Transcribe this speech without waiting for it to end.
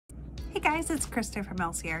Hey guys, it's Krista from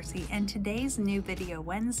LCRC, and today's new video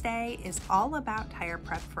Wednesday is all about tire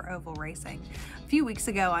prep for oval racing. A few weeks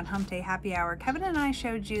ago on Hump Day Happy Hour, Kevin and I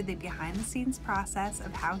showed you the behind-the-scenes process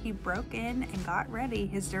of how he broke in and got ready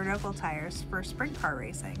his dirt oval tires for sprint car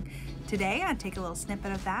racing. Today, I'd take a little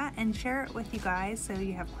snippet of that and share it with you guys so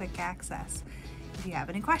you have quick access. If you have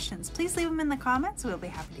any questions, please leave them in the comments. We'll be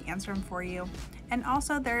happy to answer them for you. And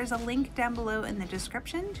also, there is a link down below in the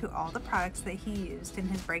description to all the products that he used in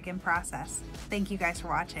his break-in process. Thank you guys for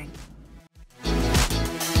watching.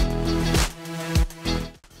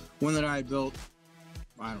 One that I built,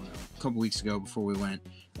 I don't know, a couple weeks ago before we went.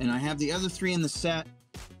 And I have the other three in the set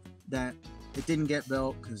that it didn't get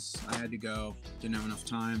built because I had to go, didn't have enough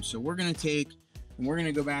time. So we're going to take and we're going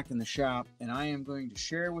to go back in the shop, and I am going to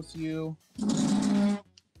share with you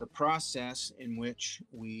the process in which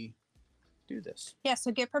we do this. Yeah,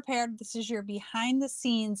 so get prepared. This is your behind the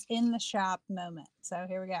scenes in the shop moment. So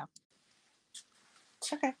here we go.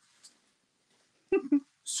 Okay.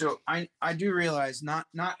 So I do realize not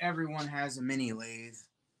everyone has a mini lathe.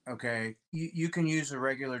 Okay, you can use a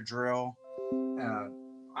regular drill.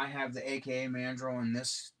 I have the AKA mandrel in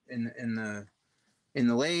this in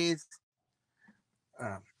the lathe.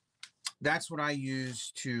 That's what I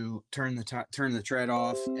use to turn the tread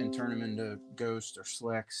off and turn them into ghosts or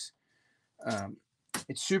slicks.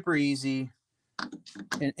 It's super easy.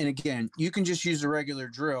 And again, you can just use a regular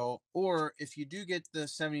drill, or if you do get the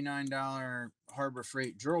 $79 Harbor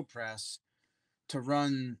Freight drill press to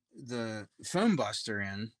run the foam buster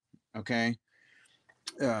in, okay,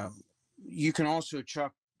 you can also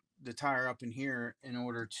chuck the tire up in here in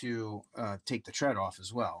order to take the tread off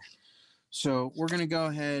as well. So we're going to go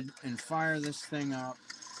ahead and fire this thing up.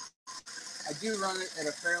 I do run it at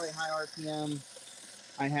a fairly high RPM.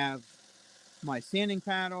 I have my sanding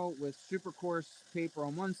paddle with super coarse paper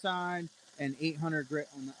on one side and 800 grit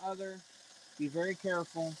on the other. Be very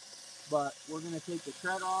careful, but we're going to take the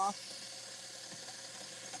tread off.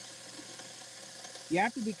 You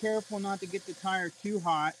have to be careful not to get the tire too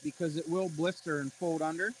hot because it will blister and fold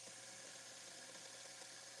under.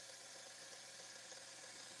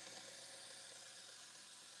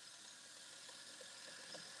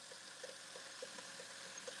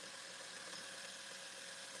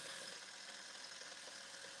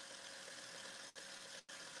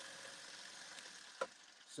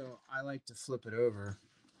 So I like to flip it over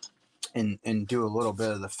and do a little bit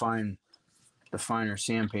of the finer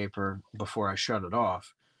sandpaper before I shut it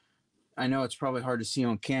off. I know it's probably hard to see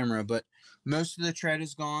on camera, but most of the tread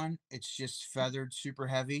is gone. It's just feathered super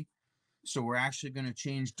heavy. So we're actually going to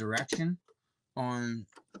change direction on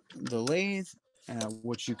the lathe,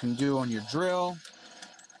 which you can do on your drill.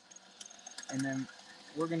 And then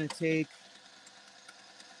we're going to take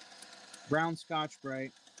brown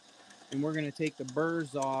Scotch-Brite and we're going to take the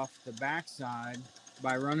burrs off the backside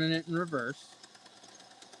by running it in reverse.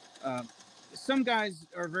 Some guys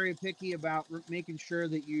are very picky about making sure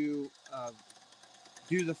that you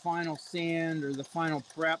do the final sand or the final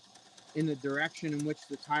prep in the direction in which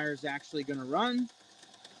the tire is actually going to run.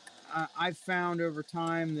 I've found over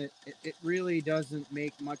time that it really doesn't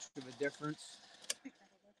make much of a difference. I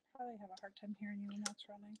probably have a hard time hearing you when that's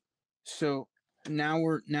running. So now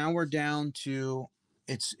we're down to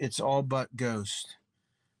it's all but ghost.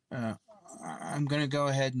 I'm going to go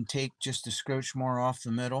ahead and take just a scotch more off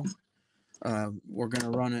the middle. We're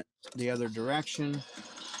going to run it the other direction.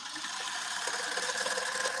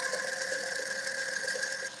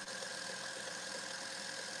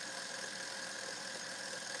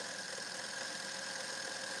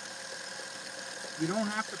 You don't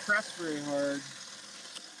have to press very hard.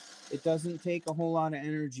 It doesn't take a whole lot of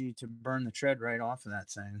energy to burn the tread right off of that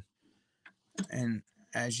thing. And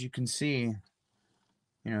as you can see,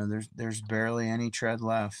 you know, there's barely any tread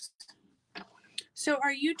left. So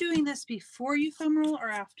are you doing this before you foam roll or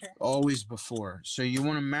after? Always before. So you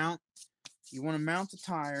want to mount the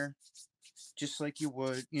tire just like you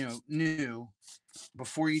would, you know, new,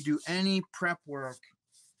 before you do any prep work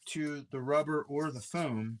to the rubber or the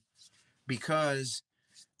foam, because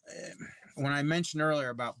when I mentioned earlier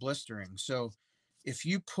about blistering, so if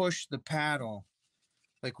you push the paddle,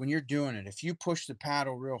 like when you're doing it, if you push the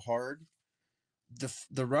paddle real hard,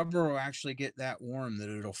 the rubber will actually get that warm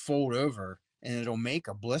that it'll fold over and it'll make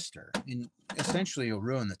a blister, and essentially you'll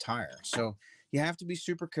ruin the tire. So you have to be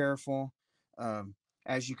super careful.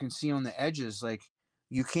 As you can see on the edges, like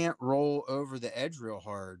you can't roll over the edge real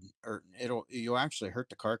hard or you'll actually hurt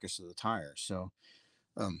the carcass of the tire. So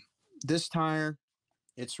this tire,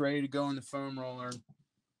 it's ready to go in the foam roller.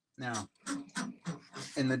 Now,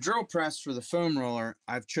 in the drill press for the foam roller,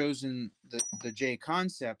 I've chosen the J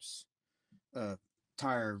Concepts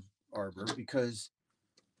tire arbor because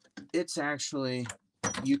it's actually,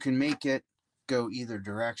 you can make it go either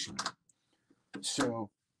direction. So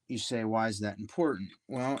you say, why is that important?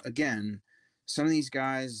 Well, again, some of these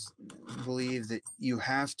guys believe that you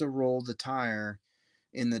have to roll the tire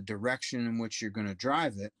in the direction in which you're going to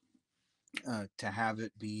drive it to have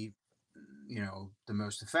it be, the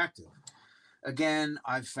most effective. Again,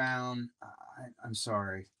 I've found, I'm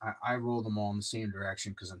sorry, I roll them all in the same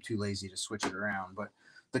direction because I'm too lazy to switch it around. But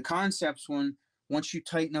the concept's one, once you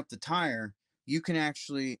tighten up the tire, you can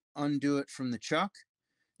actually undo it from the chuck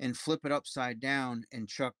and flip it upside down and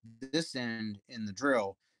chuck this end in the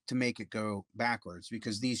drill to make it go backwards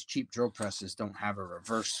because these cheap drill presses don't have a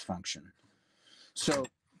reverse function. So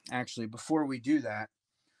actually, before we do that,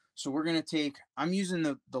 so we're going to take, I'm using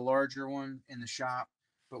the larger one in the shop,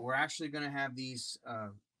 but we're actually going to have these,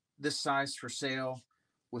 this size for sale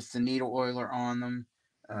with the needle oiler on them.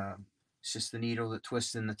 It's just the needle that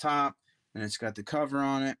twists in the top and it's got the cover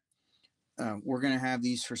on it. We're going to have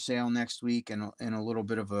these for sale next week and a little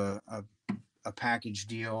bit of a package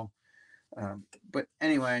deal. But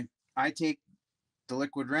anyway, I take the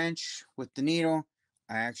liquid wrench with the needle.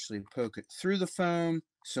 I actually poke it through the foam.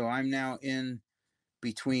 So I'm now in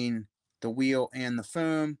between the wheel and the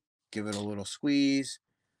foam, give it a little squeeze,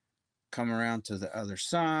 come around to the other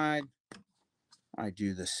side. I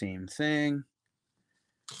do the same thing.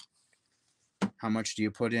 How much do you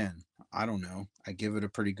put in? I don't know. I give it a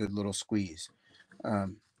pretty good little squeeze.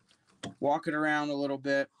 Walk it around a little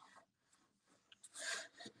bit.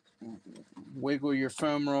 Wiggle your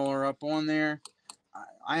foam roller up on there.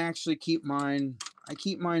 I actually keep mine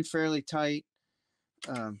fairly tight.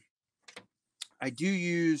 I do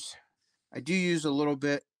use a little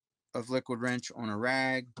bit of liquid wrench on a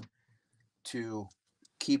rag to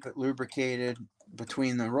keep it lubricated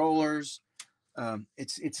between the rollers.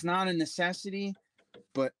 It's not a necessity,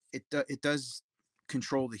 but it does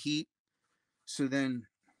control the heat. So then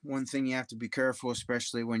one thing you have to be careful,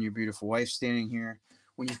 especially when your beautiful wife's standing here,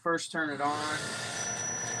 when you first turn it on,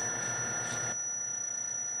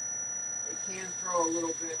 it can throw a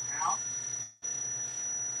little bit out.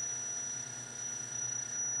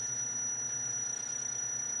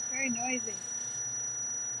 Very noisy.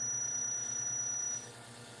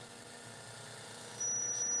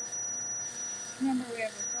 Remember, we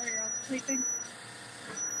have a 4-year-old sleeping.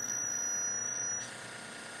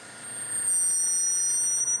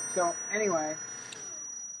 So anyway,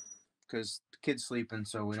 because the kid's sleeping,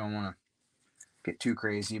 so we don't want to get too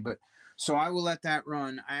crazy. But so I will let that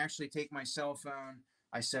run. I actually take my cell phone.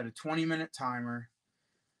 I set a 20-minute timer,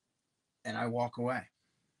 and I walk away.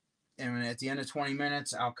 And at the end of 20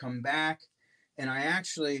 minutes, I'll come back, and I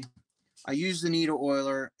use the needle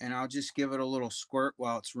oiler, and I'll just give it a little squirt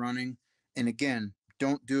while it's running. And again,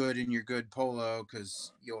 don't do it in your good polo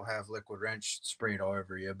because you'll have liquid wrench sprayed all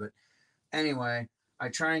over you. But anyway, I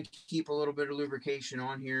try and keep a little bit of lubrication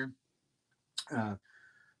on here.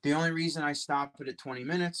 The only reason I stop it at 20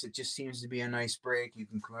 minutes, it just seems to be a nice break. You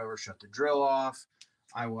can come over, shut the drill off.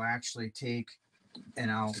 I will actually take, and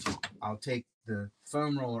I'll take the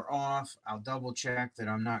foam roller off. I'll double check that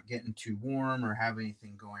I'm not getting too warm or have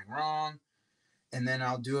anything going wrong. And then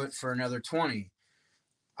I'll do it for another 20.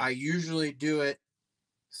 I usually do it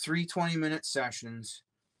 3 20-minute sessions,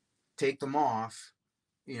 take them off,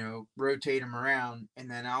 rotate them around, and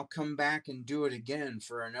then I'll come back and do it again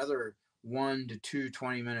for another 1 to 2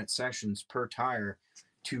 20-minute sessions per tire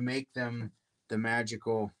to make them the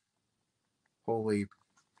magical holy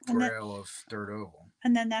grail of dirt oval.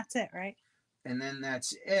 And then that's it, right? And then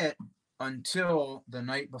that's it until the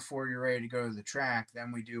night before you're ready to go to the track.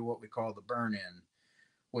 Then we do what we call the burn in,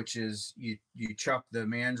 which is you chuck the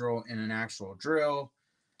mandrel in an actual drill,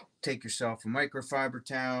 take yourself a microfiber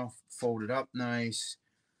towel, fold it up nice,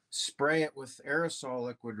 spray it with aerosol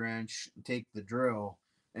liquid wrench, take the drill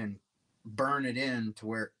and burn it in to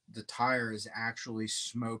where the tire is actually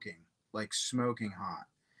smoking, like smoking hot.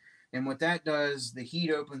 And what that does, the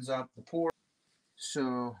heat opens up the pore.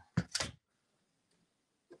 So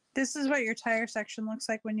this is what your tire section looks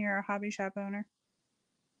like when you're a hobby shop owner.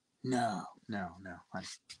 No.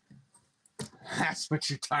 That's what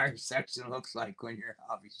your tire section looks like when you're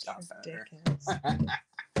a hobby shop owner.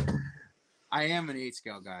 I am an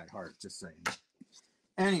 8-scale guy at heart, just saying.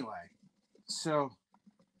 Anyway, so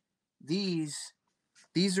these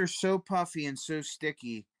are so puffy and so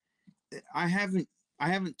sticky. I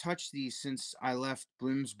haven't touched these since I left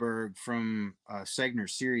Bloomsburg from Segner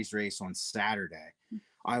Series race on Saturday.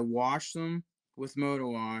 I washed them with Moto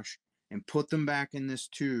Wash and put them back in this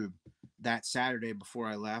tube that Saturday before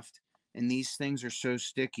I left. And these things are so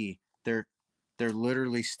sticky. They're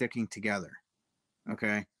literally sticking together.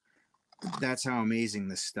 Okay. That's how amazing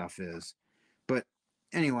this stuff is. But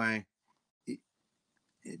anyway,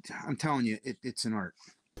 I'm telling you, it's an art.